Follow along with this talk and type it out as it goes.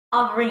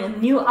Offering a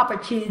new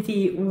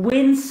opportunity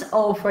wins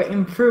over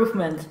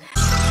improvement.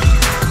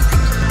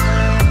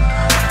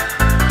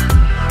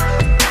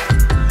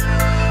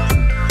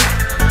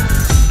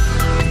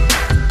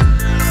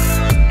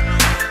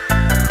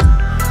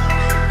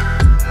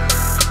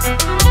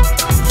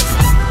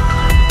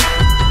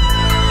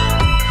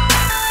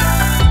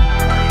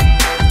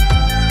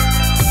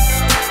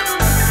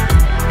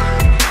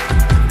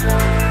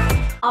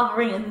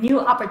 Offering a new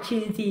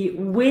opportunity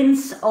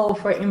wins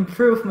over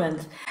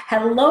improvement.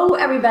 Hello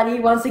everybody,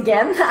 once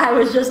again. I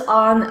was just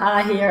on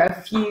here a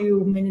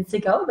few minutes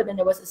ago, but then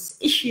there was this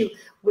issue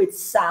with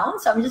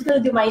sound, so I'm just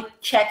going to do my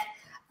check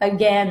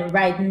again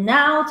right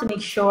now to make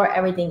sure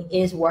everything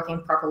is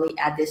working properly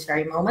at this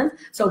very moment.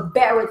 So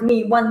bear with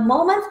me one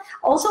moment.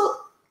 Also,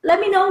 let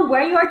me know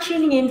where you are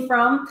tuning in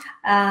from,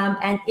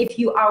 and if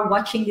you are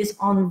watching this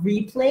on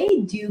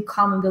replay, do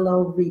comment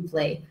below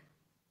replay.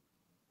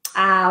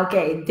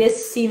 Okay,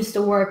 this seems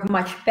to work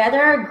much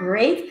better.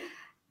 Great.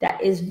 That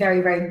is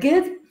very, very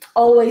good.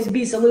 Always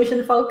be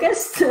solution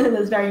focused.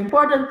 That's very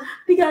important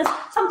because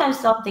sometimes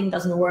something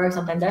doesn't work.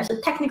 Sometimes there's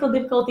a technical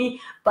difficulty,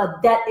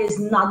 but that is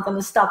not going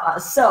to stop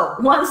us. So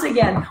once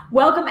again,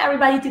 welcome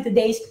everybody to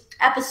today's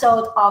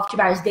episode of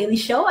Tjibaria's Daily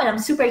Show. And I'm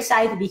super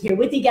excited to be here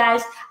with you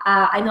guys.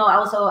 I know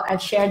also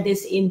I've shared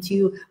this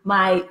into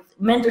my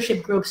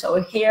mentorship group.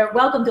 So here,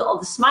 welcome to all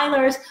the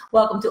smilers.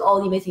 Welcome to all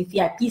the amazing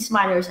VIP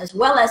smilers, as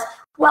well as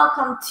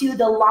welcome to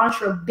the Launch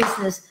Your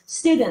Business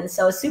students.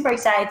 So super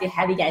excited to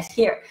have you guys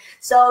here.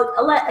 So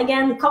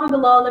again, comment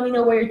below, let me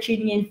know where you're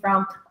tuning in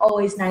from.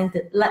 Always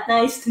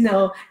nice to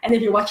know. And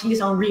if you're watching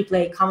this on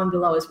replay, comment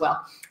below as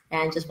well.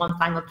 And just one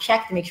final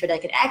check to make sure that I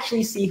can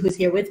actually see who's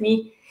here with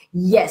me.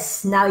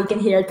 Yes, now you can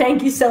hear.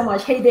 Thank you so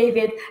much. Hey,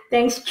 David.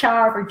 Thanks,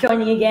 Char, for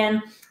joining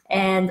again.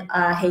 And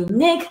hey,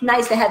 Nick,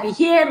 nice to have you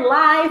here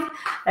live.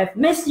 I've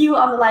missed you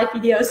on the live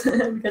videos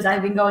because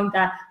I've been going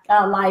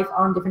live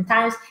on different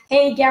times.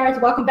 Hey, Garrett,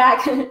 welcome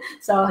back.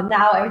 So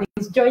now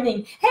everything's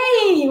joining.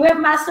 Hey, we have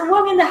Master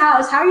Wong in the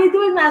house. How are you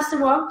doing, Master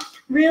Wong?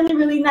 Really,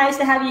 really nice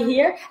to have you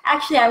here.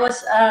 Actually, I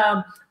was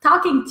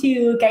talking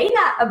to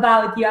Kaina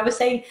about you. I was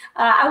saying,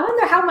 I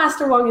wonder how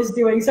Master Wong is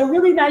doing. So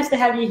really nice to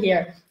have you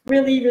here.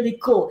 Really, really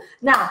cool.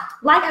 Now,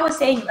 like I was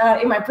saying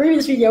in my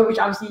previous video, which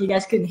obviously you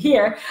guys couldn't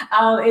hear,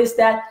 is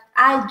that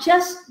I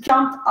just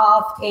jumped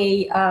off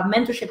a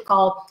mentorship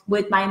call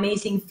with my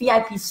amazing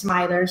VIP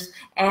smilers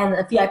and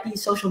VIP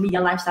social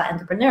media lifestyle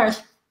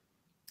entrepreneurs.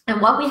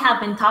 And what we have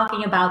been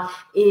talking about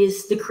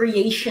is the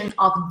creation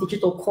of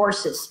digital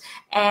courses,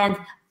 and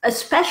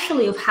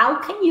especially of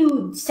how can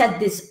you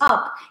set this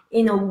up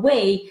in a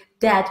way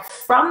that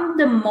from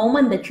the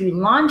moment that you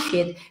launch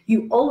it,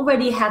 you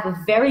already have a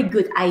very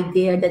good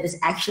idea that is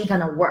actually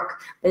going to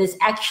work, that is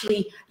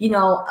actually,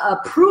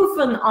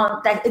 proven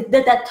on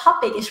that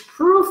topic is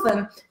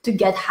proven to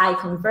get high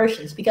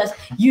conversions, because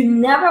you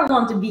never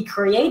want to be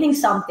creating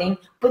something,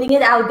 putting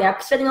it out there,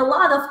 spending a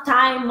lot of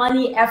time,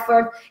 money,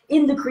 effort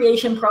in the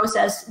creation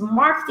process,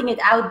 marketing it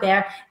out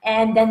there,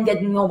 and then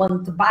getting no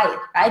one to buy it,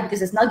 right?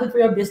 Because it's not good for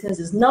your business.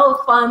 It's no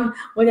fun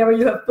whenever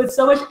you have put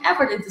so much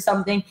effort into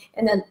something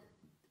and then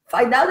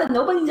find out that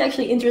nobody's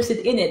actually interested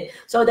in it.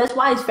 So that's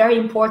why it's very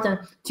important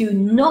to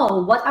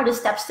know what are the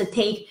steps to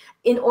take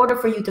in order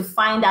for you to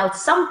find out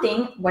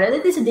something, whether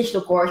it is a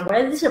digital course,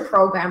 whether it is a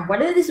program,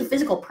 whether it is a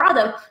physical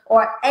product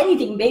or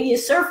anything, maybe a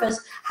service.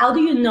 How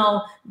do you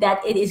know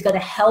that it is going to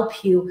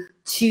help you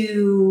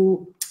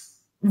to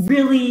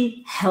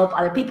really help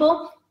other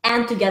people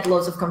and to get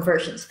loads of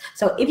conversions?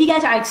 So if you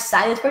guys are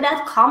excited for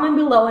that, comment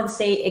below and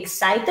say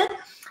excited.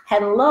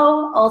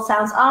 Hello, all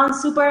sounds on,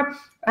 super.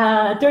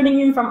 Turning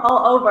in from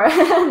all over.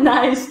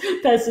 Nice,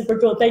 that's super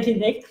cool. Thank you,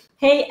 Nick.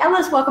 Hey,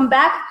 Ellis, welcome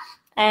back.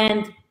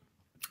 And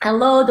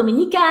hello,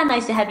 Dominica,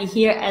 nice to have you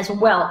here as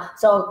well.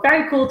 So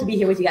very cool to be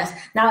here with you guys.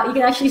 Now you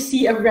can actually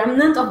see a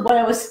remnant of what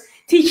I was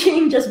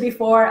teaching just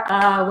before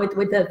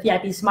with the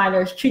VIP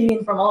smilers tuning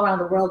in from all around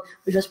the world,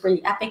 which was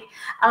pretty epic.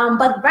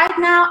 But right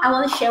now I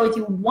want to share with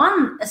you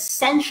one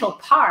essential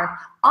part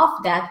of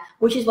that,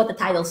 which is what the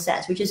title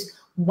says, which is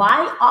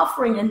why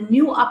offering a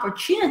new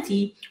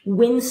opportunity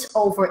wins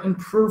over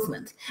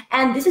improvement.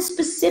 And this is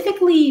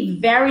specifically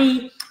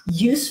very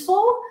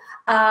useful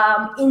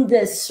in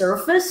the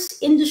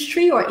service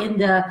industry or in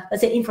the,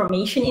 let's say,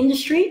 information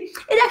industry.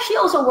 It actually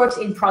also works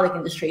in product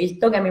industries,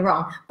 don't get me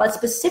wrong, but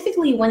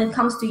specifically when it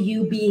comes to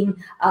you being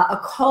a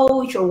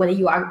coach, or whether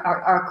you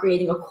are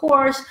creating a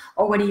course,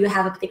 or whether you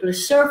have a particular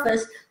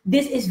service,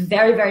 this is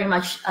very, very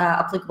much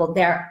applicable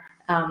there.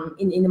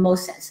 In the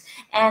most sense.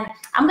 And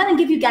I'm going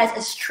to give you guys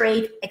a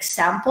straight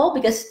example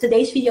because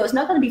today's video is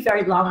not going to be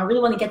very long. I really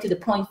want to get to the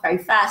point very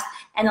fast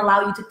and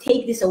allow you to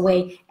take this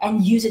away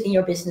and use it in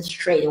your business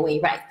straight away,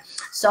 right?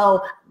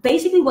 So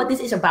basically what this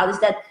is about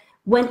is that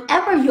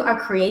whenever you are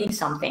creating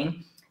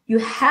something, you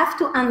have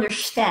to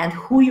understand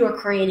who you're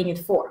creating it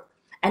for.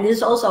 And this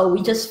is also,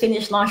 we just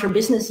finished Launch Your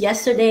Business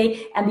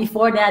yesterday. And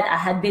before that, I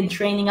had been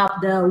training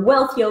up the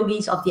wealth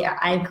yogis of the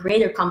I Am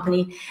Creator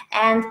company.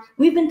 And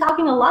we've been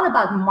talking a lot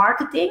about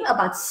marketing,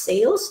 about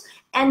sales,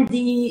 and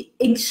the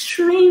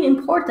extreme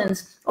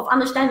importance of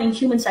understanding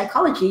human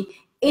psychology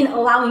in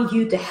allowing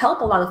you to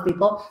help a lot of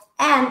people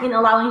and in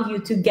allowing you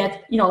to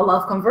get, a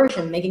lot of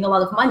conversion, making a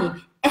lot of money,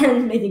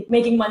 and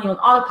making money on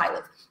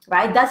autopilot,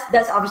 right?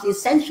 That's obviously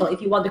essential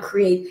if you want to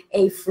create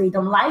a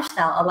freedom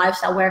lifestyle, a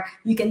lifestyle where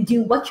you can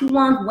do what you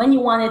want, when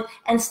you want it,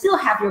 and still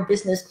have your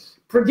business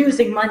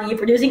producing money,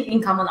 producing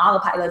income on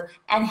autopilot,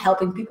 and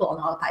helping people on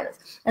autopilot.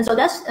 And so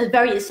that's a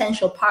very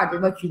essential part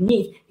of what you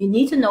need. You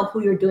need to know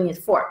who you're doing it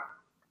for.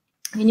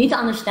 You need to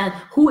understand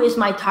who is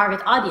my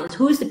target audience,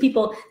 who is the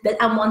people that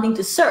I'm wanting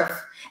to serve.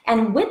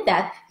 And with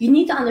that, you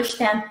need to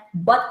understand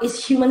what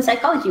is human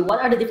psychology, what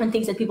are the different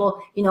things that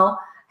people,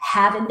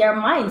 have in their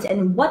minds,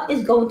 and what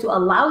is going to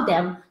allow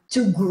them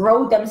to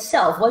grow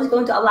themselves, what is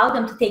going to allow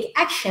them to take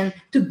action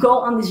to go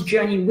on this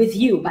journey with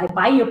you by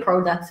buying your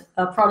product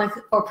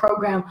or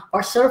program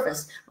or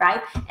service,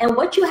 right? And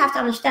what you have to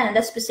understand, and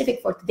that's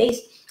specific for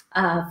today's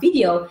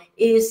video,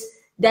 is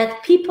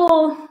that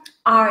people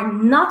are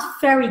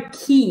not very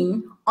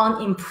keen on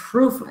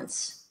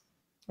improvements,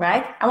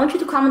 right? I want you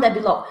to comment that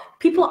below.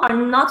 People are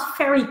not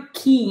very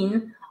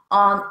keen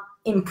on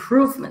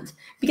improvement,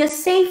 because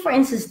say, for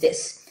instance,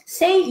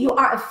 say you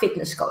are a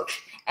fitness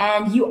coach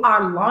and you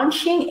are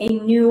launching a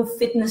new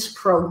fitness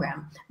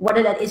program,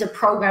 whether that is a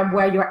program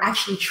where you're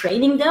actually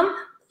training them,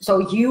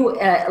 so you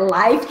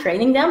live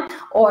training them,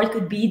 or it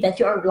could be that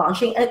you're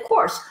launching a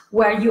course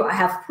where you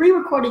have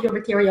pre-recorded your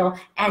material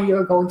and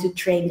you're going to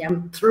train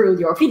them through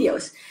your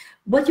videos.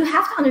 What you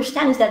have to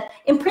understand is that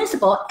in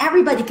principle,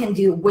 everybody can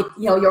do with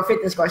your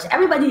fitness course.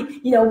 Everybody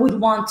would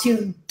want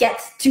to get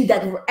to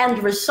that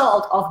end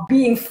result of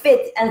being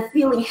fit and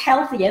feeling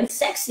healthy and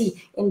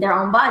sexy in their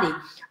own body.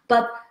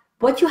 But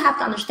what you have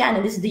to understand,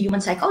 and this is the human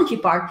psychology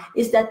part,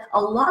 is that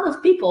a lot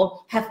of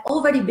people have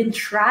already been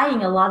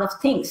trying a lot of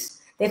things.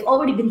 They've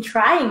already been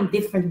trying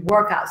different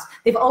workouts.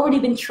 They've already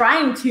been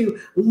trying to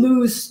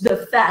lose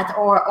the fat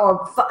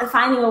or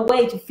finding a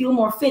way to feel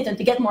more fit and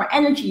to get more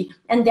energy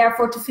and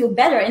therefore to feel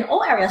better in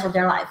all areas of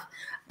their life.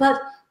 But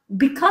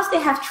because they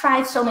have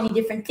tried so many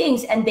different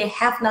things and they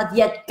have not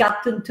yet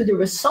gotten to the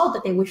result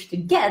that they wish to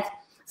get,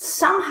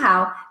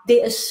 somehow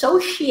they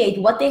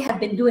associate what they have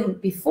been doing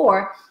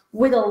before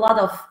with a lot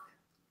of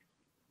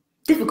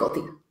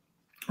difficulty,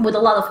 with a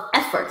lot of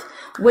effort,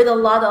 with a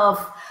lot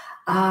of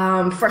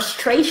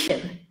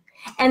frustration.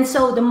 And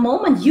so the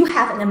moment you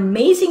have an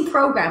amazing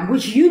program,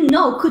 which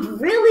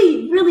could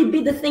really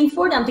be the thing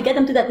for them to get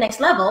them to that next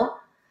level,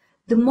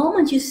 the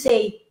moment you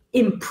say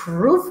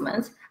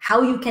improvement,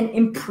 how you can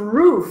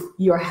improve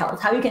your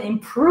health, how you can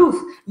improve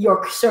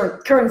your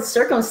current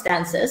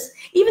circumstances,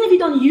 even if you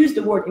don't use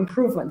the word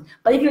improvement,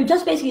 but if you're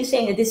just basically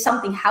saying that this is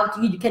something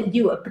you can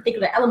do a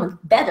particular element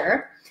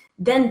better,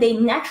 then they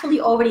naturally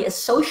already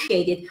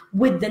associate it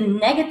with the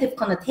negative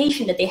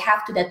connotation that they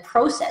have to that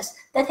process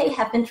that they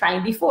have been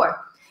trying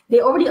before.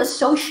 They're already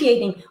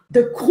associating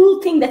the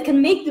cool thing that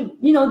can make the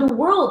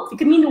world, it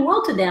can mean the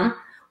world to them,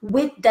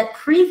 with that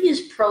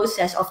previous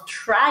process of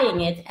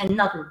trying it and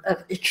not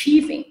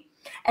achieving.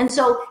 And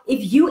so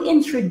if you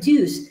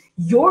introduce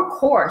your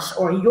course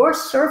or your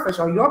service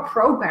or your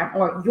program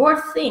or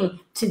your thing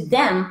to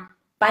them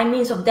by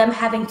means of them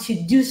having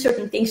to do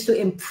certain things to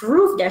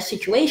improve their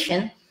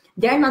situation,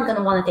 they're not going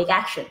to want to take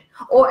action,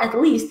 or at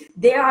least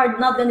they are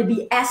not going to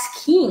be as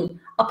keen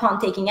upon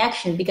taking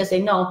action, because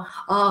they know,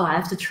 oh, I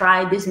have to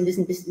try this and this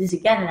and this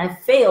again, and I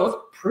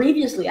failed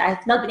previously. I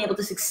have not been able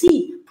to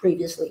succeed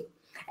previously.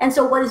 And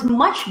so what is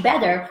much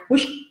better,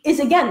 which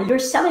is, again, you're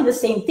selling the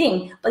same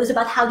thing, but it's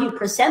about how do you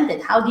present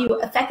it, how do you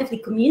effectively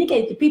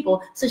communicate it to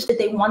people such that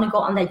they want to go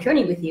on that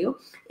journey with you,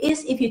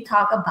 is if you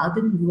talk about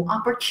the new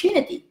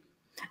opportunity,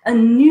 a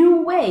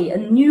new way, a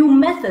new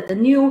method, a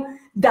new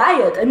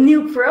diet, a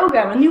new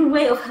program, a new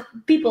way of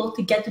people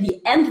to get to the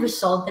end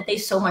result that they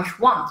so much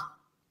want.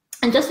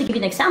 And just to give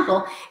you an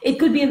example, it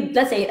could be,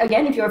 let's say,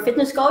 again, if you're a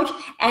fitness coach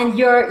and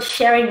you're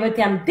sharing with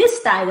them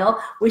this title,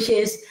 which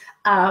is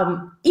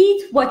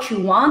eat what you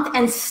want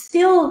and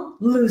still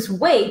lose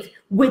weight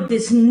with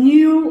this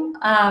new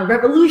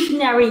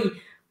revolutionary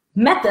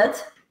method,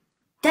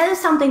 that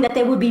is something that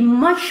they would be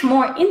much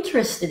more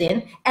interested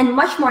in and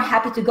much more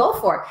happy to go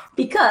for,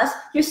 because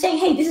you're saying,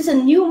 hey, this is a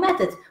new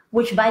method,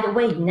 which, by the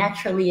way,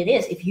 naturally it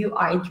is. If you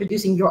are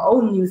introducing your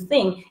own new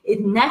thing,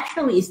 it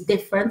naturally is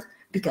different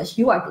because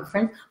you are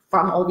different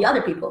from all the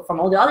other people, from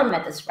all the other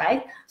methods,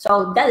 right?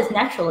 So that is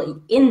naturally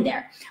in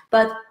there.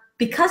 But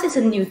because it's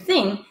a new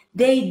thing,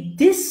 they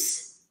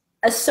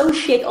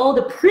disassociate all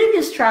the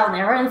previous trial and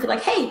error and feel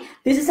like, hey,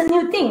 this is a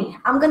new thing.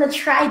 I'm going to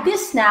try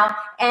this now.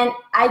 And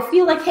I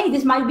feel like, hey,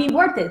 this might be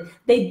worth it.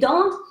 They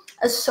don't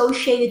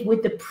associate it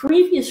with the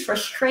previous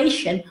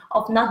frustration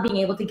of not being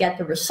able to get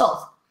the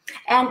result.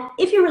 And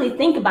if you really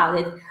think about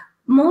it,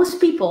 most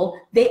people,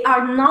 they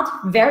are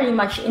not very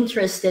much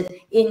interested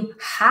in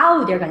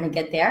how they're going to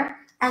get there,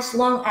 as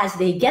long as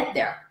they get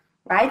there,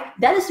 right?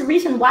 That is the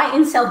reason why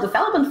in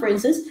self-development, for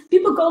instance,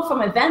 people go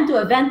from event to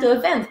event to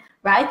event,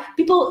 right?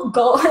 People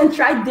go and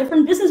try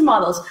different business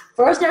models.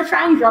 First, they're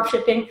trying drop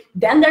shipping,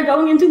 then they're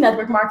going into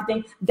network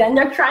marketing, then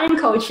they're trying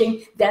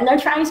coaching, then they're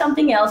trying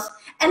something else.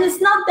 And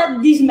it's not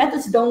that these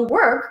methods don't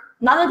work,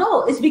 not at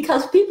all. It's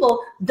because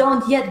people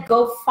don't yet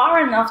go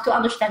far enough to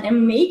understand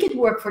and make it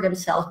work for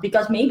themselves,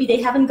 because maybe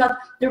they haven't got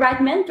the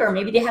right mentor,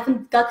 maybe they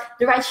haven't got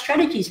the right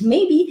strategies,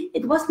 maybe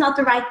it was not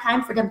the right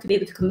time for them to be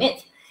able to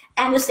commit.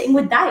 And the same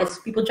with diets.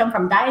 People jump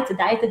from diet to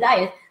diet to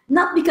diet,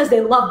 not because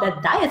they love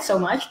that diet so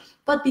much,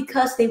 but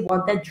because they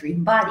want that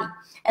dream body.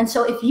 And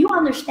so if you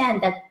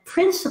understand that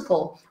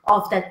principle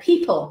of that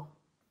people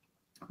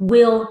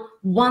will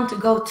want to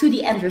go to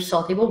the end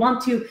result, they will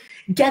want to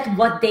get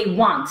what they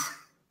want,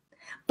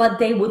 but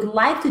they would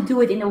like to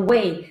do it in a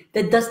way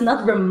that does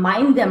not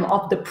remind them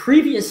of the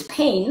previous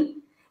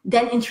pain,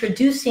 then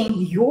introducing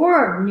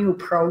your new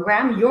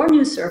program, your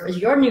new service,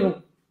 your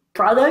new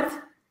product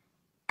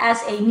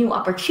as a new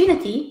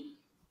opportunity,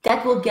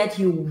 that will get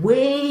you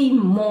way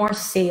more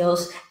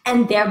sales,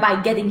 and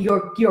thereby getting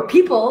your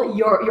people,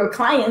 your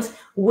clients,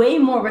 way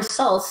more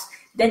results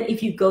than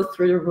if you go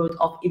through the route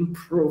of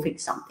improving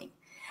something.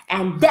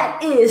 And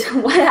that is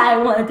what I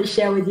wanted to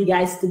share with you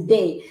guys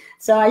today.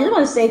 So I just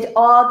want to say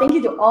thank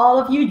you to all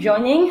of you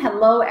joining.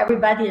 Hello,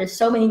 everybody. There's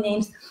so many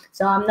names,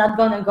 so I'm not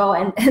going to go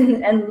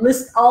and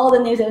list all the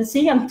names I'm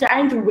seeing. I'm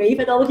trying to wave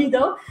at all of you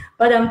though.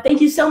 But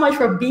thank you so much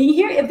for being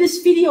here. If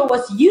this video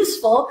was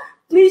useful,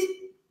 please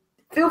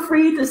feel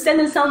free to send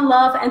us some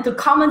love and to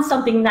comment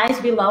something nice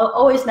below.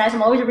 Always nice.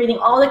 I'm always reading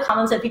all the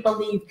comments that people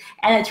leave,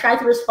 and I try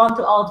to respond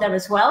to all of them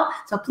as well.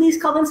 So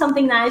please comment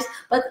something nice.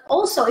 But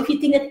also, if you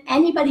think that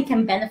anybody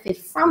can benefit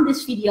from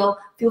this video,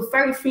 feel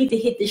very free to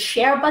hit the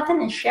share button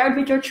and share it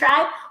with your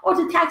tribe, or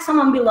to tag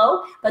someone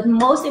below. But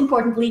most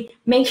importantly,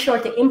 make sure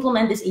to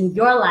implement this in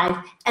your life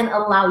and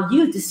allow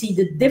you to see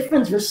the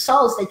different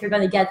results that you're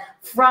going to get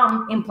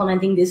from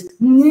implementing this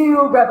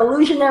new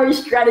revolutionary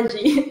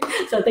strategy.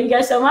 So thank you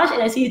guys so much,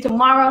 and I see you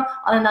tomorrow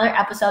on another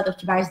episode of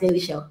Tjibaria's Daily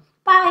Show.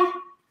 Bye.